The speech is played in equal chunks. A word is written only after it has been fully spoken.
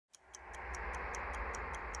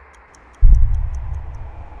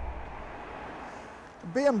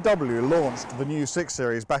BMW launched the new 6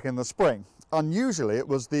 Series back in the spring. Unusually, it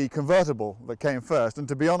was the convertible that came first, and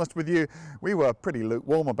to be honest with you, we were pretty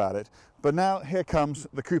lukewarm about it. But now here comes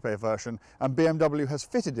the coupe version, and BMW has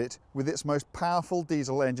fitted it with its most powerful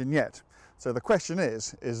diesel engine yet. So the question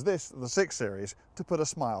is this the 6 Series to put a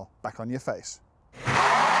smile back on your face?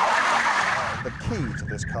 The key to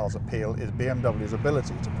this car's appeal is BMW's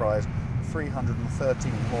ability to prize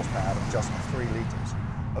 313 horsepower of just 3 litres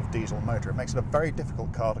of diesel motor. It makes it a very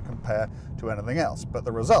difficult car to compare to anything else, but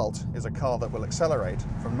the result is a car that will accelerate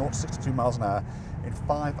from 0 to 62 miles an hour in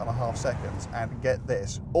 5.5 seconds, and get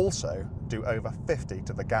this, also do over 50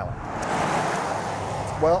 to the gallon.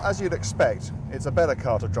 Well, as you'd expect, it's a better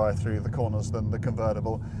car to drive through the corners than the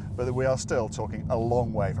convertible, but we are still talking a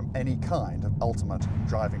long way from any kind of ultimate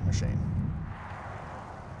driving machine.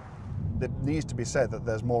 It needs to be said that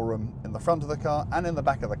there's more room in the front of the car and in the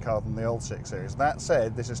back of the car than the old 6 Series. That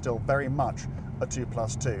said, this is still very much a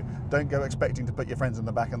 2+2. Don't go expecting to put your friends in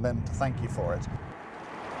the back and then to thank you for it.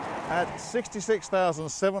 At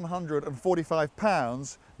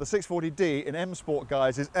 £66,745, the 640D in M Sport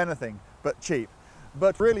guise is anything but cheap,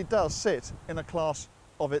 but really does sit in a class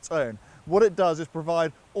of its own. What it does is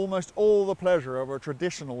provide almost all the pleasure of a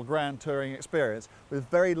traditional grand touring experience with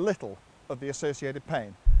very little of the associated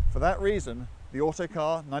pain. For that reason, the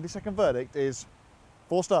Autocar 90-second verdict is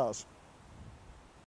 4 stars.